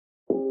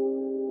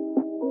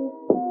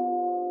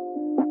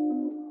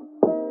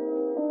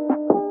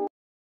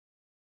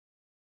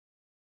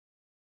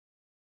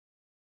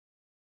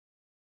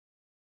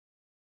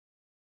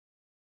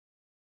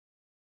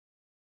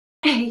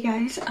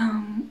guys,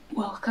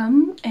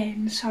 welcome,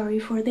 and sorry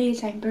for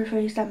this. I'm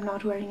perfect. I'm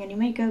not wearing any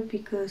makeup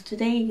because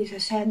today is a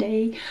sad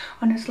day.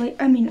 Honestly,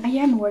 I mean, I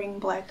am wearing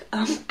black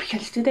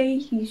because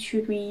today we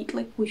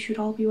should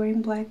all be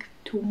wearing black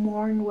to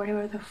mourn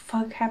whatever the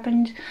fuck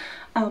happened.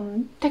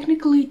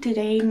 Technically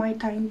today my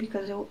time,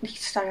 because it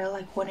started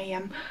like 1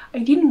 a.m. I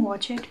didn't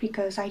watch it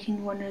because I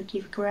didn't want to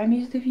give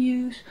Grammys the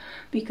views,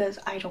 because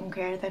I don't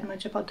care that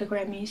much about the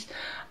Grammys.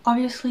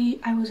 Obviously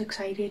I was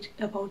excited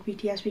about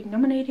BTS being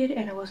nominated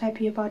and I was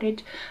happy about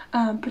it,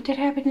 but that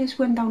happiness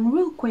went down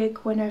real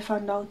quick when I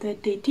found out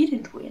that they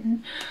didn't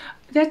win.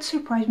 That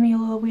surprised me a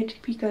little bit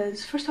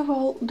because, first of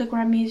all, the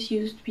Grammys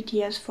used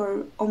BTS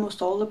for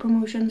almost all the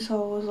promotion,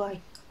 so I was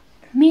like,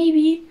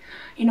 maybe,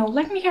 you know,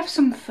 let me have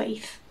some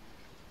faith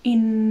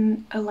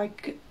in a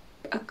like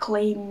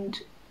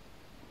acclaimed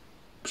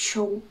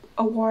show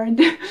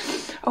award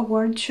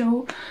award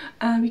show,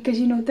 because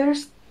you know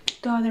there's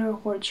the other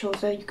award shows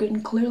that you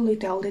can clearly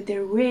tell that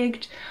they're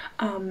rigged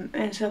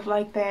and stuff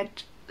like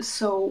that.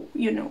 So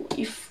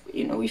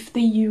if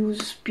they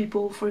use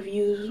people for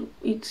views,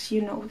 it's,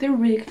 you know, they're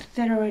rigged,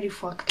 they're already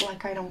fucked.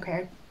 Like, I don't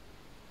care.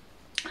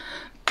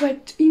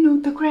 But you know,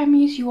 the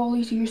Grammys, you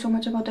always hear so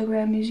much about the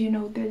Grammys. You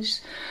know,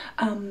 there's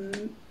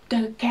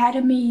the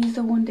Academy is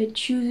the one that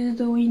chooses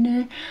the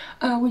winner,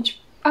 which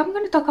I'm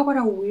gonna talk about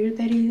how weird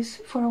that is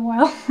for a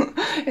while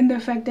and the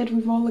fact that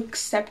we've all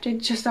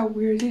accepted just how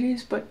weird it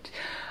is. But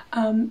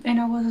and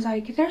I was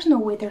like, there's no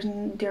way they're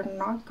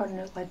not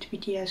gonna let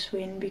BTS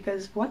win,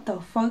 because what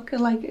the fuck,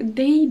 like,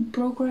 they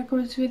broke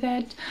records with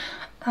that.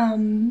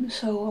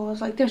 So I was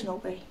like, there's no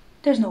way,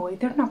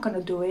 they're not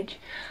gonna do it.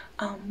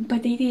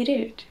 But they did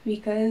it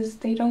because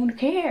they don't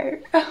care.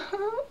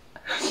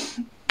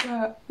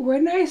 But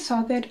when I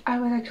saw that, I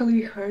was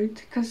actually hurt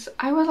because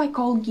I was like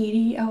all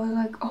giddy. I was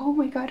like, oh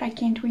my god, I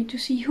can't wait to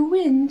see who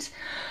wins.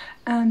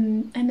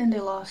 And then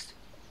they lost.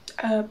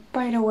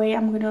 By the way,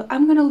 I'm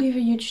gonna leave a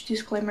huge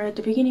disclaimer at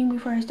the beginning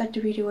before I start the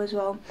video as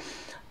well.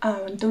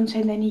 Don't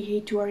send any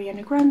hate to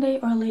Ariana Grande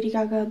or Lady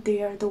Gaga.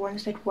 They are the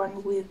ones that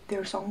won with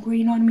their song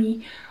Green on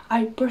Me.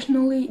 I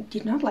personally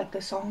did not like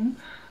the song.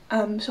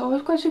 So I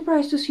was quite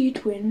surprised to see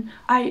it win.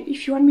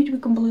 If you want me to be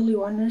completely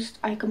honest,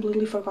 I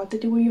completely forgot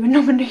that they were even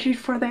nominated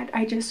for that.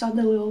 I just saw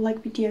the little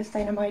like BTS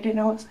Dynamite and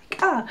I was like,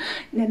 ah,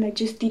 and then I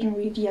just didn't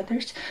read the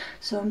others.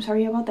 So I'm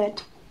sorry about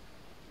that.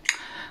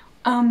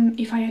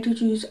 If I had to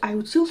choose, I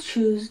would still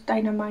choose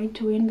Dynamite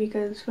to win,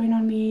 because Rain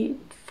on Me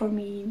for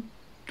me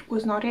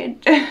was not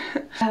it.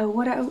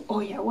 What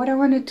I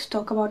wanted to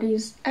talk about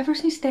is, ever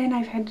since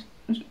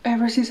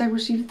I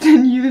received the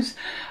news,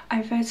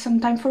 I've had some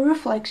time for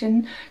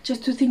reflection,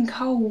 just to think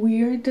how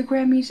weird the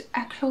Grammys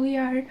actually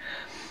are.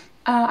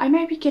 I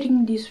might be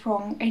getting this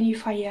wrong, and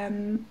if I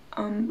am,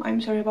 I'm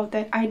sorry about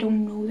that. I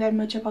don't know that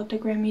much about the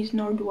Grammys,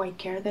 nor do I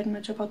care that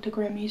much about the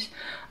Grammys.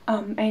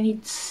 And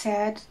it's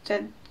sad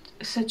that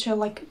such a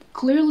like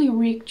clearly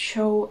rigged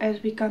show has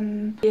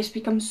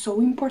become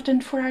so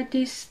important for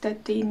artists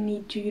that they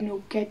need to, you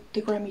know, get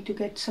the Grammy to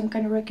get some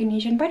kind of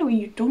recognition. By the way,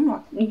 you do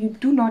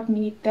not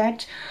need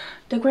that.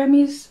 The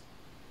Grammys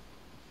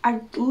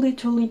are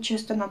literally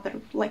just another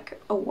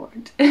like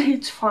award.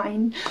 It's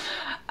fine.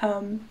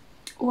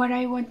 What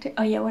I want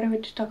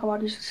to talk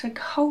about is just like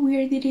how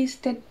weird it is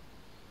that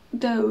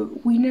the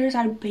winners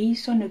are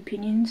based on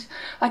opinions.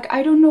 Like,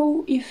 I don't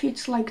know if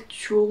it's like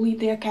truly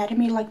the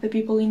Academy, like the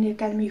people in the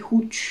Academy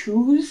who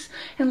choose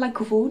and like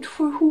vote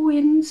for who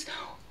wins,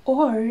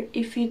 or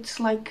if it's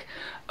like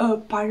a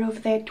part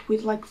of that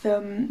with like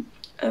the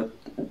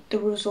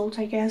results,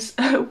 I guess,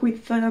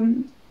 with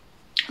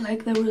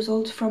like the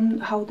results from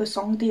how the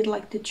song did,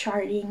 like the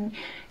charting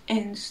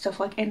and stuff,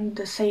 like, and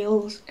the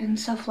sales and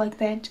stuff like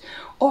that,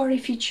 or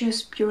if it's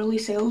just purely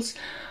sales.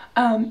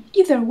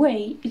 Either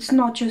way, it's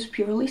not just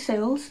purely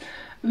sales,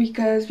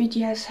 because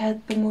BTS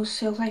had the most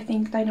sales. I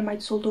think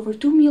Dynamite sold over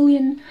 2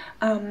 million.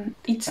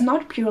 It's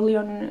not purely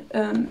on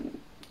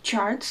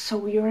charts, so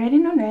we already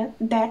know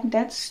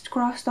that's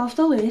crossed off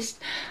the list.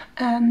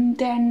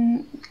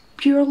 Then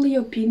purely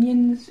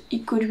opinions,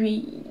 it could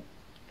be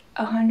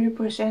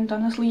 100%.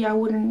 Honestly, I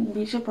wouldn't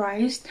be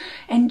surprised.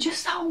 And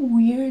just how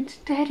weird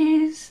that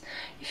is,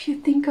 if you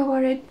think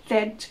about it,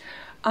 that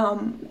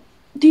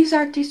these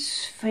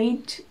artists'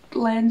 fate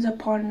lands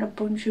upon a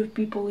bunch of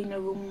people in a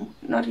room,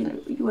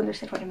 you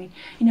understand what I mean,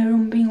 in a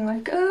room being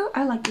like, oh,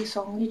 I like this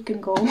song, it can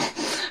go.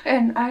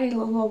 And I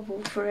love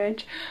vote for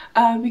it,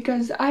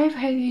 because I've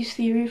had this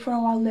theory for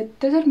a while that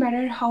doesn't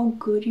matter how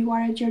good you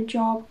are at your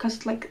job,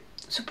 because like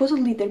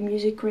supposedly they're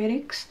music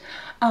critics.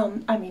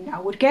 I mean, I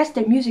would guess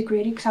they're music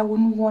critics. I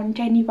wouldn't want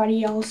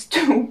anybody else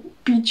to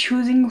be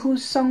choosing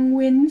whose song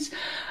wins.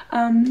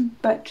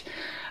 But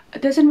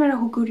it doesn't matter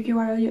how good you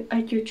are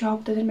at your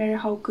job, doesn't matter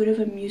how good of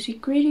a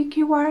music critic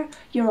you are,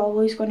 you're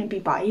always going to be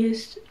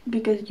biased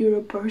because you're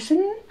a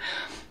person.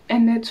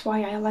 And that's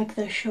why I like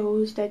the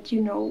shows that, you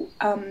know,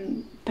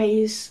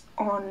 base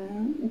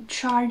on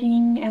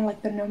charting and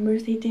like the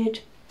numbers they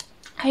did.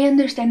 I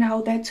understand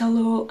how that's a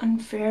little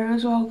unfair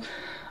as well,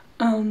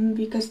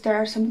 because there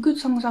are some good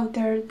songs out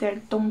there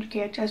that don't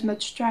get as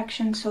much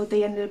traction, so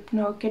they end up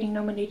not getting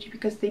nominated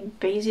because they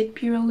base it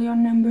purely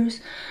on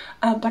numbers.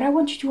 But I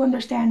want you to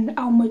understand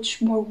how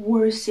much more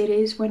worse it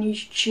is when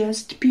it's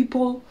just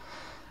people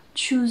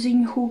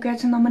choosing who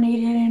gets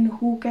nominated and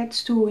who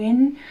gets to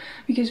win,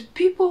 because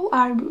people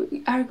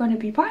are gonna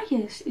be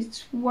biased.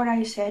 It's what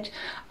I said.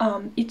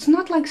 It's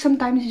not like,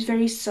 sometimes it's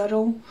very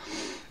subtle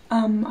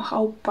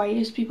how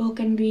biased people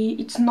can be.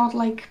 It's not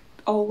like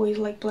always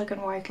like black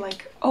and white,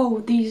 like, oh,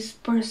 this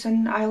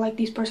person, I like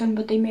this person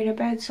but they made a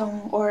bad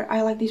song, or I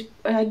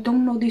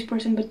don't know this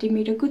person but they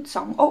made a good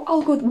song. Oh,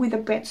 I'll go with a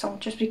bad song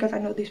just because I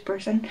know this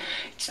person.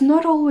 It's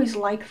not always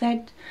like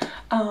that.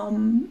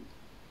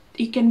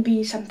 It can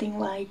be something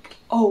like,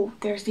 oh,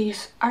 there's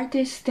this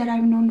artist that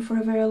I've known for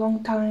a very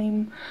long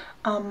time.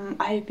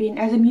 I've been,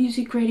 as a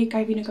music critic,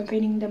 I've been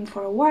accompanying them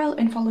for a while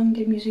and following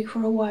their music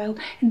for a while,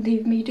 and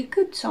they've made a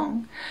good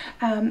song.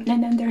 And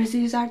then there's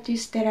this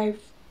artist that I've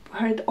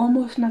heard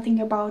almost nothing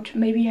about.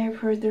 Maybe I've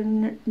heard their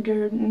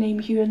name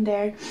here and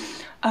there,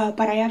 but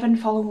I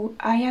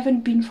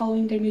haven't been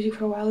following their music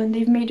for a while, and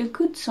they've made a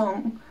good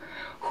song.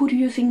 Who do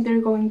you think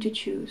they're going to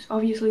choose?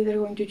 Obviously they're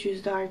going to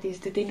choose the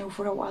artist that they know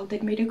for a while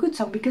that made a good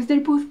song, because they're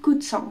both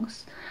good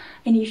songs.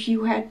 And if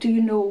you had to,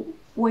 you know,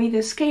 weigh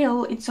the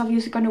scale, it's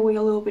obviously going to weigh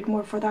a little bit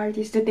more for the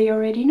artist that they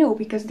already know,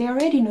 because they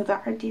already know the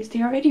artist,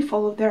 they already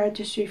followed their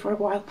artistry for a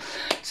while,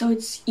 so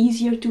it's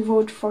easier to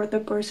vote for the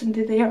person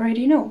that they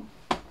already know.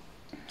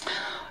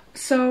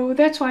 So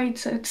that's why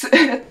it's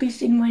at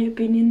least in my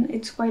opinion,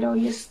 it's quite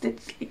obvious that,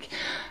 like,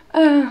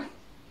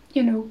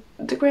 you know,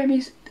 the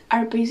Grammys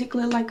are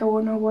basically like a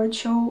one award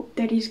show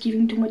that is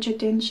giving too much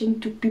attention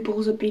to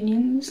people's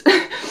opinions,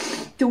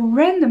 to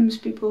random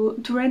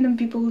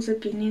people's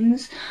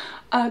opinions,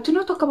 to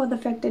not talk about the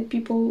fact that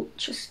people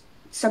just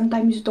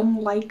sometimes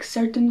don't like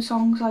certain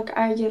songs. Like,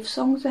 I have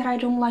songs that I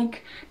don't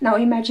like. Now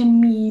imagine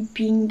me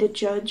being the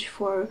judge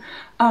for,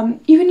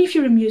 even if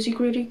you're a music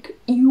critic,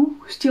 you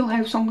still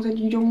have songs that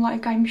you don't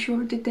like. I'm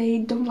sure that they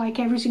don't like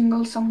every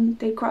single song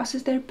that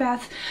crosses their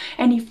path,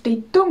 and if they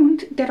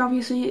don't,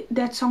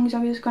 that song is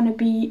always gonna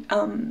be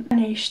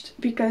punished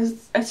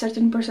because a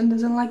certain person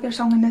doesn't like their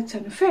song, and that's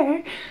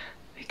unfair,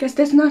 because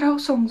that's not how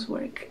songs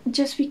work.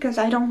 Just because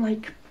I don't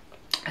like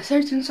a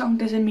certain song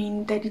doesn't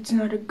mean that it's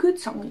not a good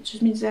song. It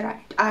just means that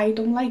I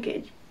don't like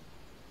it.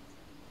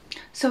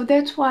 So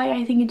that's why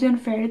I think it's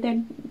unfair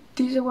that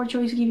this award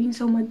show is giving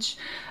so much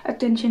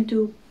attention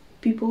to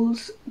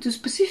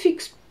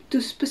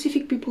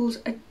specific people's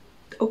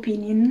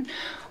opinion.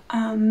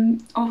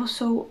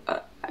 Also,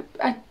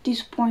 at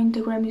this point, the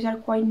Grammys are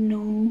quite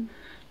known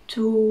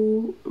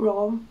to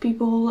rob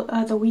people.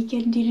 The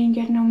Weeknd didn't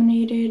get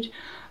nominated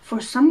for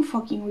some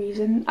fucking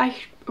reason. I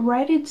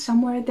read it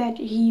somewhere that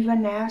he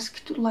even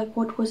asked, like,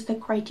 what was the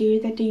criteria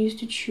that they used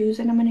to choose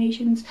the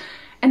nominations,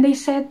 and they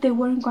said they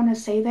weren't gonna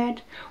say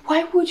that.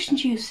 Why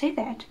wouldn't you say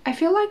that? I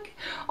feel like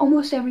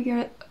almost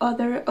every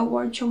other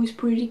award show is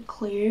pretty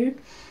clear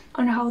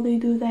on how they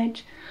do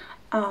that.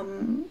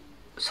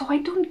 So I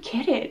don't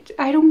get it.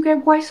 I don't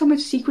get why so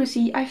much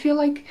secrecy. I feel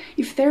like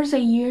if there's a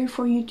year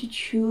for you to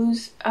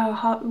choose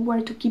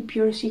where to keep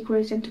your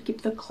secrets and to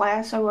keep the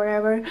class or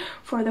whatever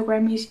for the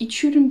Grammys, it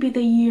shouldn't be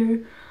the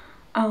year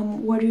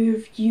where your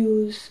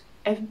views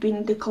have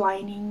been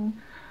declining.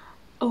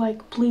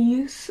 Like,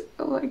 please,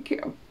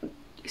 like,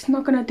 it's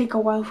not gonna take a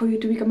while for you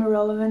to become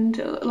irrelevant.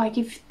 Like,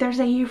 if there's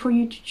a year for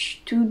you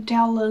to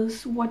tell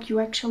us what you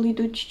actually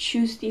do to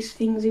choose these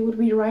things, it would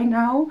be right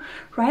now,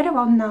 right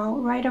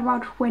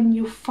about when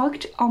you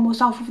fucked almost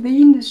half of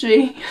the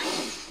industry.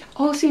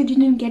 Also, it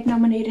didn't get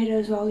nominated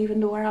as well, even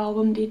though our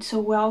album did so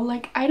well.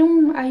 Like, I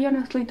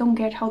honestly don't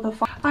get how the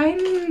fuck.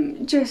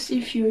 I'm just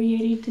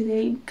infuriated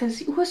today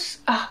because it was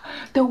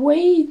the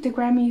way the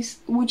Grammys,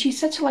 which is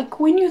such, like,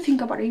 when you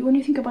think about it, when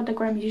you think about the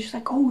Grammys, you're just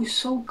like, oh, it's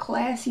so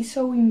classy,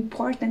 so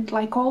important,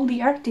 like all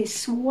the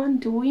artists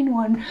want to win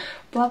one,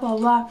 blah blah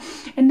blah.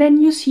 And then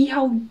you see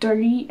how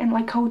dirty and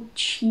like how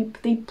cheap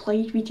they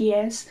played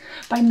BTS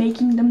by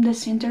making them the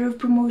center of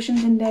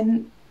promotions, and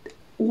then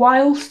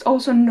whilst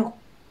also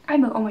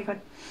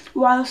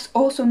whilst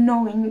also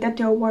knowing that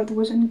the award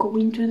wasn't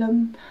going to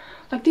them.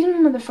 Like, these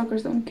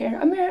motherfuckers don't care.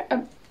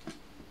 I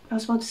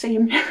was about to say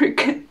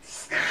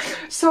Americans.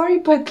 Sorry,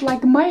 but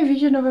like, my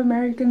vision of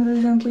Americans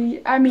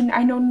recently, I mean,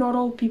 I know not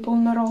all people,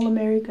 not all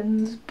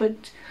Americans,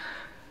 but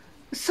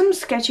some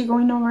sketchy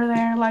going over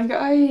there. Like,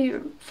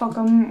 I fuck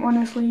them,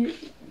 honestly.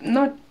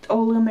 Not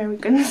all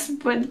Americans,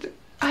 but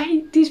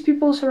these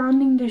people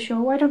surrounding the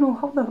show, I don't know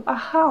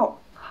how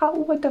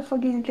what the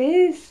fuck is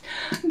this?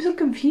 I'm so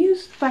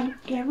confused by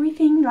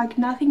everything. Like,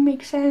 nothing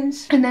makes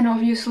sense. And then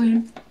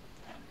obviously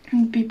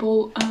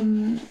people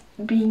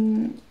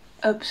being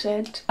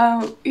upset.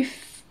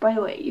 By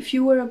the way, if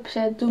you were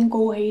upset, don't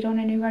go hate on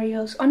anybody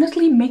else.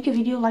 Honestly, make a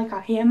video like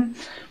I am,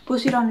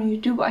 post it on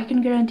YouTube. I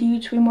can guarantee you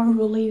it's way more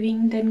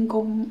relieving than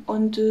going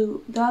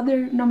onto the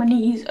other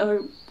nominees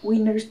or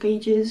winners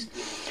pages,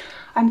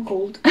 I'm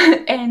cold,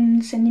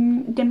 and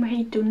sending them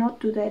hate. Do not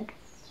do that.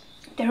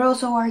 There are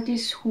also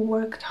artists who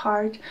worked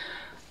hard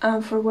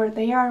for where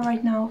they are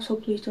right now, so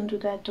please don't do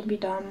that, don't be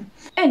dumb.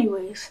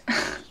 Anyways,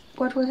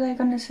 what was I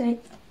gonna say?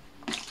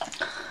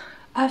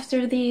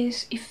 After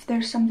this, if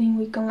there's something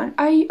we can,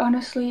 I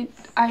honestly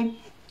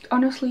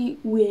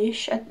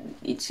wish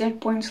it's at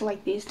points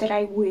like this that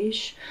I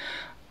wish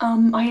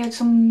I had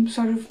some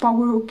sort of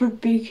power over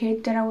big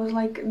hit that I was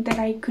like, that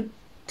I could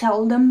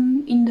tell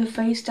them in the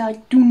face that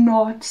like, do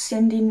not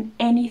send in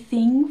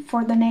anything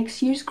for the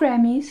next year's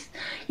Grammys.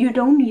 You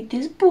don't need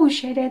this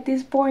bullshit at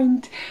this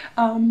point.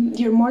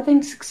 You're more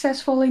than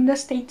successful in the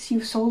States.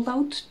 You've sold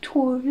out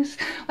tours.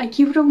 Like,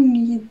 you don't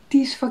need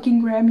this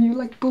fucking Grammy.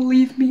 Like,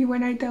 believe me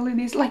when I tell you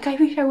this. Like, I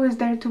wish I was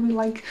there to be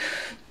like,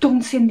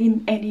 don't send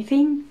in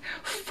anything.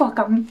 Fuck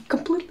them.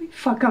 Completely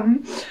fuck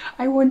them.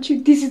 I want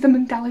you. This is the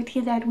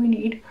mentality that we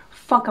need.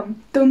 Fuck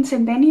them. Don't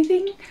send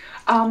anything.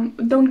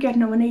 Don't get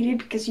nominated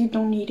because you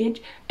don't need it,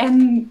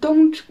 and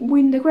don't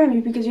win the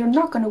Grammy because you're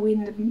not gonna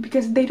win them,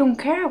 because they don't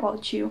care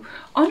about you.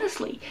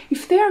 Honestly,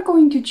 if they are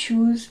going to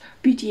choose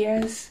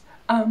BTS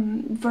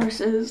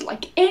versus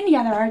like any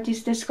other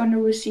artist that's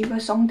gonna receive a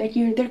song that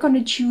year, they're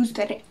gonna choose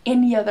that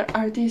any other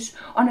artist.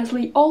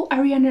 Honestly, all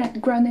Ariana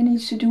Grande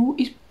needs to do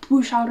is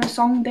push out a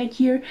song that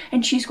year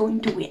and she's going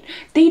to win.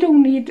 They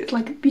don't need,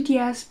 like,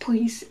 BTS,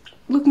 please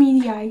look me in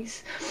the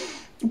eyes.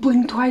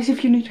 Blink twice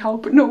if you need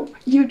help. No,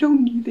 you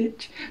don't need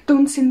it.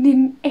 Don't send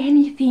in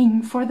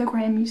anything for the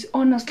Grammys.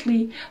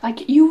 Honestly,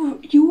 like, you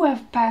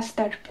have passed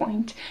that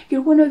point.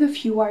 You're one of the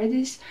few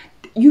artists.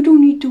 You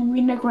don't need to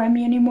win a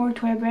Grammy anymore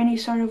to have any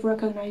sort of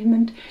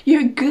recognition.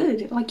 You're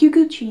good. Like, you're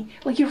Gucci.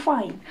 Like, you're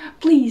fine.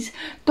 Please,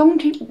 don't,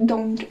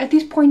 at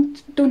this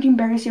point, don't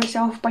embarrass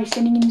yourself by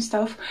sending in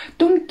stuff.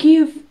 Don't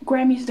give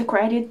Grammys the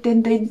credit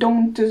that they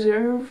don't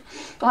deserve.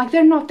 Like,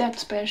 they're not that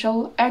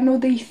special. I know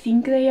they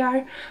think they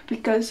are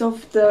because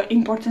of the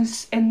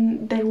importance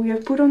and that we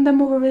have put on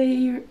them over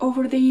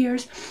the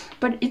years.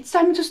 But it's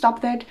time to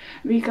stop that,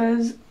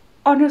 because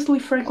honestly,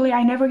 frankly,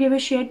 I never give a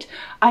shit.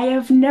 I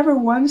have never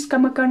once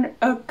come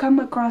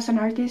across an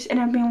artist and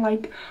I've been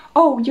like,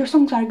 oh, your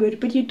songs are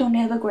good, but you don't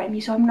have a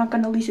Grammy, so I'm not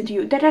gonna listen to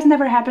you. That has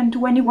never happened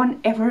to anyone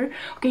ever.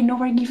 Okay,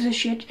 nobody gives a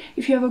shit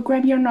if you have a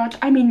Grammy or not.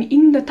 I mean,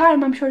 in the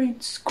time, I'm sure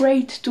it's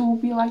great to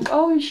be like,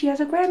 oh, she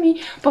has a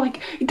Grammy, but like,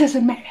 it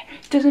doesn't matter.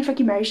 It doesn't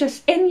fucking matter. It's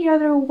just any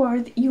other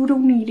award. You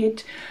don't need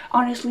it.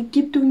 Honestly,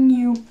 keep doing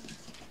you.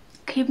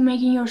 Keep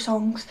making your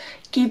songs.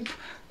 Keep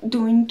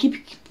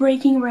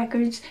breaking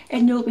records,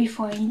 and you'll be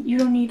fine. You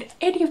don't need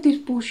any of this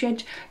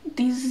bullshit.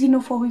 This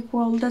xenophobic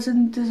world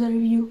doesn't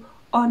deserve you.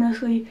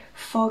 Honestly,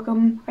 fuck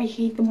them. I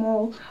hate them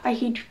all. I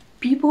hate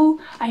people.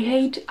 I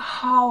hate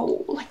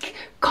how, like,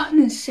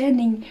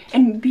 condescending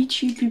and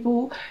bitchy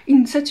people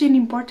in such an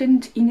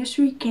important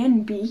industry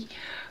can be.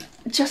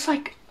 Just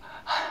like,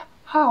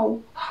 how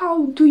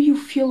do you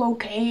feel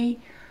okay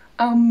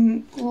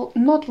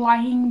not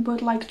lying,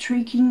 but like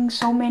tricking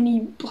so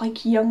many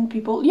like young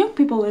people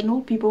and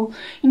old people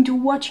into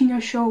watching a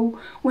show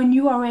when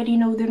you already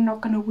know they're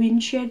not gonna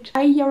win shit?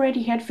 I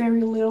already had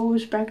very little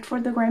respect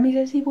for the Grammys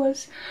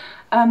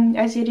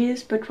as it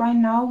is, but right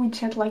now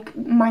it's at like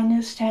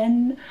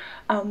 -10.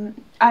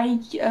 I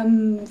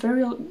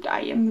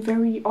am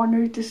very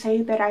honored to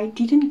say that I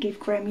didn't give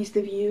Grammys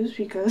the views,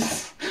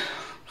 because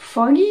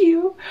fuck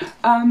you.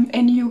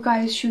 And you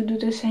guys should do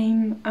the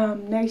same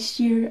next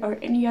year or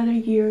any other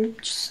year.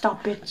 Just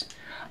stop it.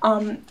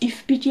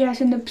 If BTS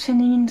end up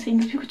sending in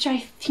things, which I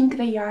think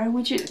they are,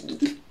 which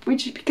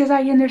because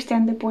I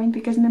understand the point,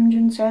 because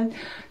Namjoon said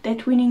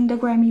that winning the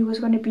Grammy was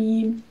going to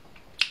be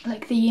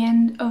like the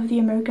end of the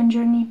American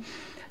journey.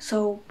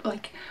 So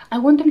like, I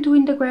want them to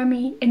win the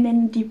Grammy and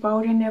then dip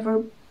out and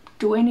never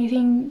do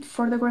anything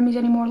for the Grammys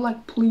anymore.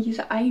 Like, please,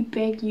 I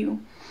beg you.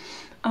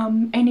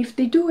 And if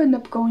they do end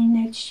up going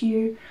next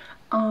year,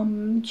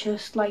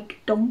 just like,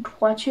 don't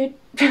watch it.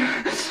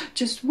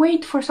 Just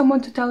wait for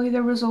someone to tell you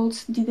the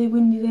results. Did they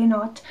win, did they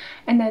not?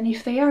 And then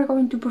if they are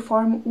going to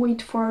perform,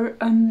 wait for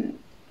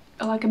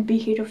like a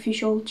big hit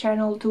official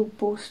channel to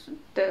post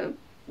the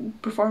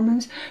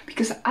performance,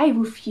 because I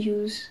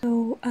refuse.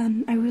 So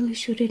I really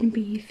shouldn't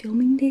be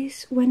filming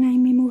this when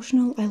I'm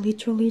emotional. I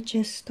literally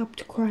just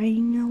stopped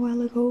crying a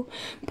while ago,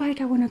 but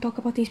I want to talk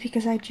about this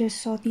because I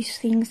just saw these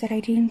things that I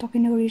didn't talk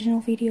in the original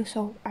video,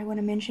 so I want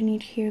to mention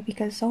it here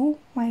because, oh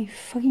my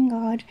fucking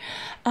god.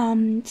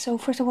 So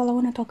first of all, I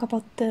want to talk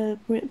about the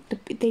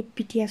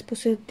BTS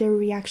posted their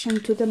reaction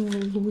to them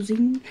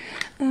losing,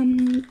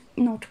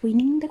 not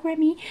winning the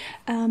Grammy,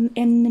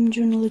 and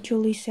Namjoon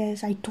literally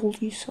says, "I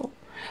told you so."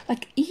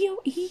 Like, he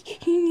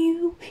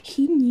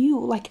knew.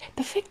 Like,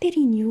 the fact that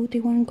he knew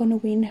they weren't gonna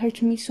win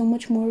hurts me so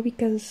much more,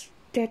 because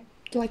that,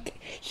 like,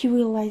 he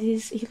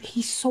realizes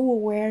he's so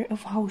aware of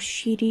how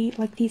shitty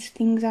like these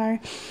things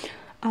are.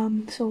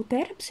 So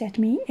that upset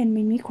me and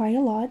made me cry a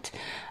lot.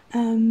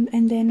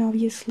 And then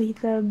obviously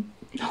the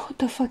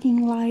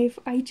fucking live,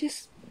 I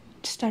just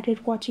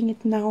started watching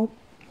it now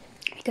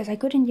because I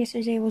couldn't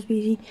yesterday. I was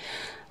busy.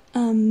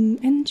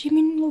 And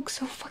Jimin looked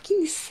so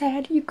fucking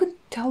sad. You could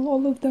tell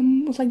all of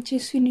them was like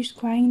just finished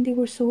crying. They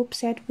were so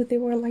upset, but they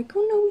were like,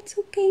 oh no, it's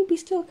okay, we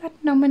still got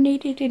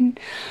nominated. And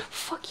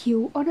fuck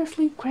you,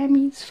 honestly,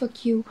 Grammys,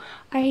 fuck you.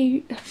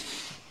 I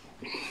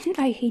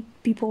hate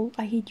people,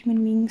 I hate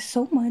human beings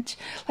so much.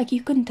 Like,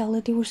 you can tell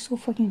that they were so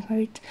fucking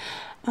hurt.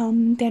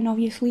 Then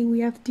obviously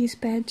we have this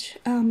badge.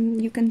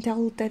 You can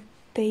tell that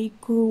they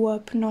grew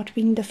up not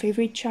being the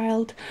favorite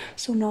child,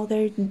 so now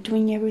they're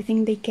doing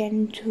everything they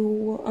can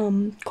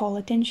to call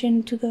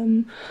attention to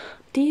them.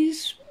 The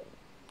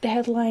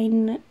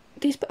headline,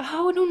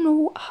 how, I don't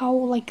know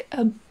how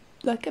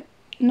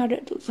not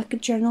a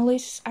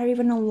journalists are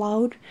even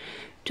allowed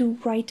to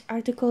write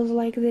articles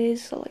like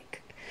this.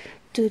 Like,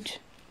 dude,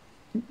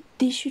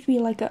 this should be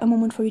like a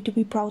moment for you to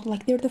be proud.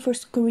 Like, they're the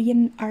first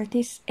Korean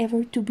artists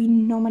ever to be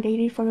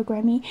nominated for a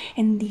Grammy,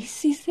 and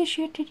this is the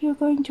shit that you're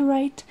going to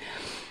write?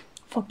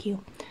 Fuck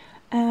you.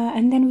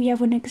 And then we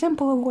have an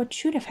example of what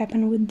should have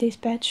happened with this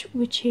batch,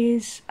 which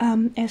is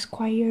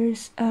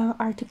Esquire's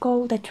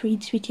article that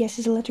reads,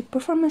 BTS's electric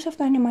performance of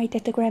Dynamite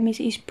at the Grammys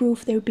is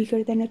proof they're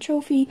bigger than a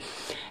trophy.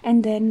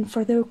 And then,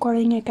 for the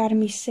Recording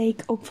Academy's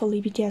sake, hopefully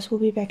BTS will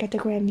be back at the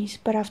Grammys.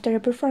 But after a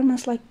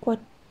performance like what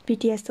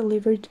BTS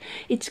delivered,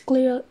 it's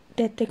clear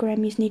that the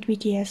Grammys need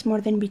BTS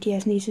more than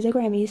BTS needs the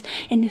Grammys.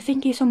 And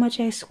thank you so much,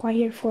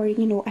 Esquire, for,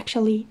 you know,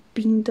 actually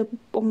being the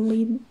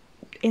only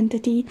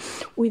entity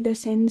with a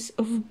sense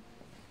of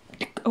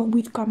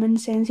with common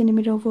sense in the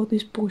middle of all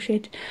this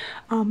bullshit.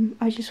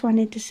 I just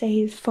wanted to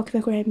say fuck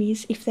the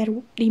Grammys. If that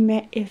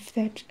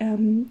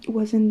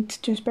wasn't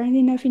transparent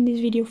enough in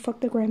this video, fuck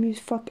the Grammys,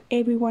 fuck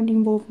everyone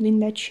involved in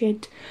that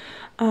shit.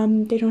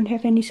 They don't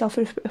have any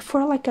self-respect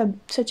for like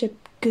such a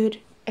good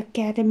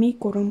academy,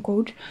 quote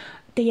unquote.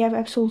 They have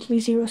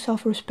absolutely zero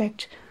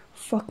self-respect.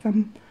 Fuck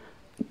them.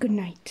 Good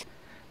night.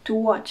 To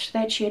watch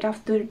that shit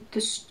after the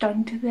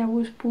stunt that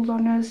was pulled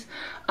on us.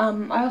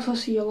 I also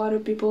see a lot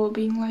of people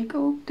being like,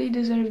 oh, they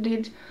deserved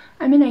it.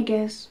 I mean, I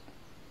guess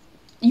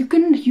you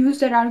can use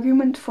that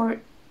argument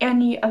for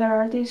any other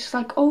artist.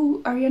 Like,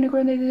 oh, Ariana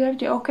Grande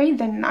deserved it. Okay,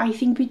 then I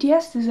think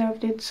BTS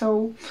deserved it.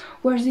 So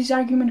where's this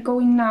argument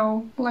going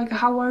now? Like,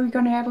 how are we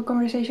gonna have a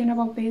conversation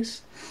about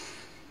this?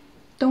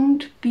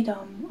 Don't be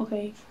dumb,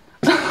 okay?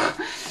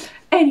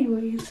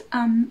 Anyways,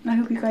 I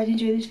hope you guys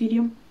enjoyed this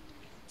video.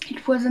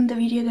 It wasn't the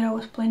video that I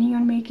was planning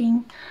on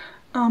making,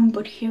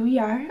 but here we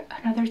are,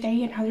 another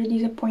day, another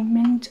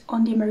disappointment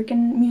on the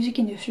American music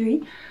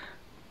industry.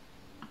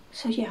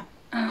 So yeah,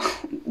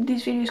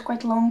 this video is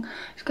quite long.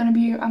 It's gonna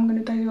be, I'm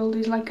gonna title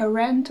this like a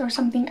rant or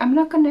something. I'm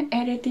not gonna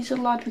edit this a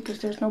lot because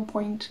there's no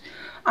point.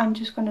 I'm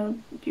just gonna,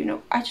 you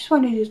know, I just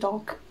wanted to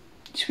talk.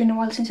 It's been a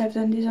while since I've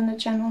done this on the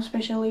channel,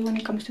 especially when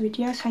it comes to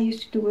BTS. I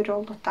used to do it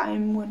all the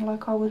time when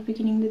like I was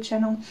beginning the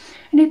channel,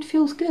 and it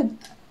feels good.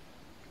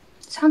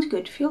 Sounds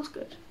good, feels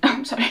good.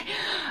 I'm sorry.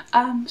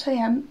 So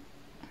yeah,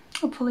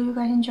 hopefully you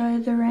guys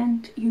enjoyed the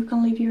rant. You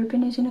can leave your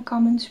opinions in the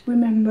comments.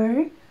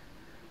 Remember,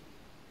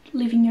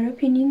 leaving your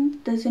opinion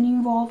doesn't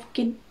involve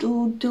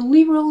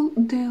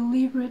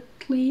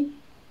deliberately,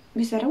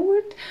 is that a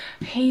word?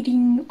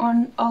 Hating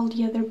on all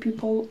the other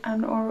people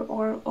and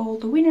or all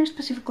the winners,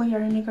 specifically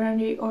Ariana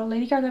Grande or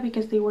Lady Gaga,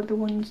 because they were the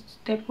ones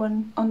that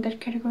won on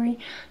that category.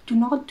 Do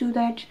not do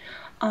that.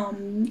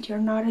 You're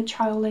not a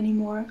child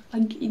anymore.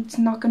 Like, it's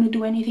not gonna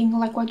do anything.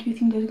 Like, what do you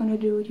think they're gonna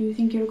do? Do you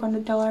think you're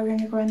gonna tell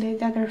Ariana Grande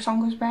that their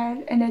song was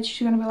bad and that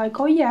she's gonna be like,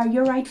 oh yeah,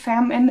 you're right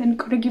fam, and then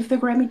gonna give the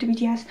Grammy to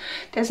BTS?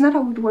 That's not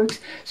how it works,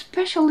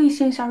 especially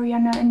since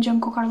Ariana and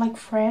Jungkook are like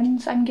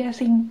friends, I'm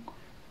guessing.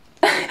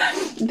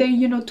 They,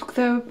 you know, took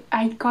the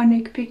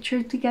iconic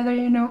picture together,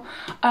 you know.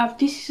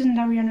 This isn't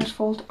Ariana's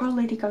fault or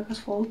Lady Gaga's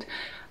fault.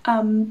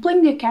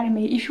 Blame the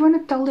Academy. If you want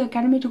to tell the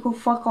Academy to go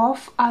fuck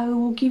off, I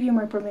will give you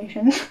my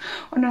permission.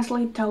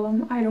 Honestly, tell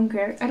them. I don't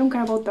care. I don't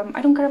care about them.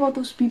 I don't care about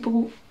those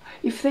people.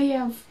 If they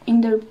have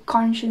in their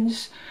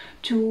conscience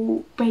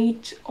to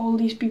bait all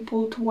these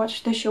people to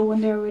watch the show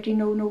and they already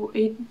know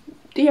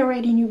they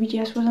already knew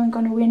BTS wasn't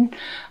gonna win,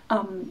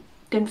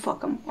 then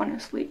fuck them,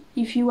 honestly.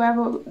 If you have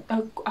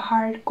a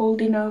heart cold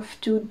enough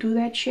to do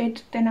that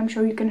shit, then I'm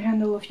sure you can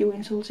handle a few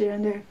insults here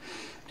and there.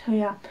 So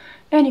yeah.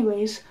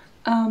 Anyways,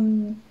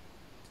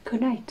 good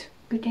night,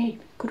 good day,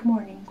 good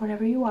morning,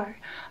 whatever you are.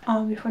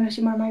 If you want to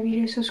see more of my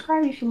videos,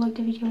 subscribe. If you like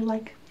the video,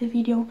 like the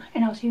video,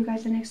 and I'll see you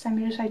guys the next time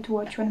you decide to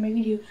watch one of my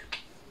videos.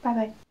 Bye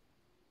bye.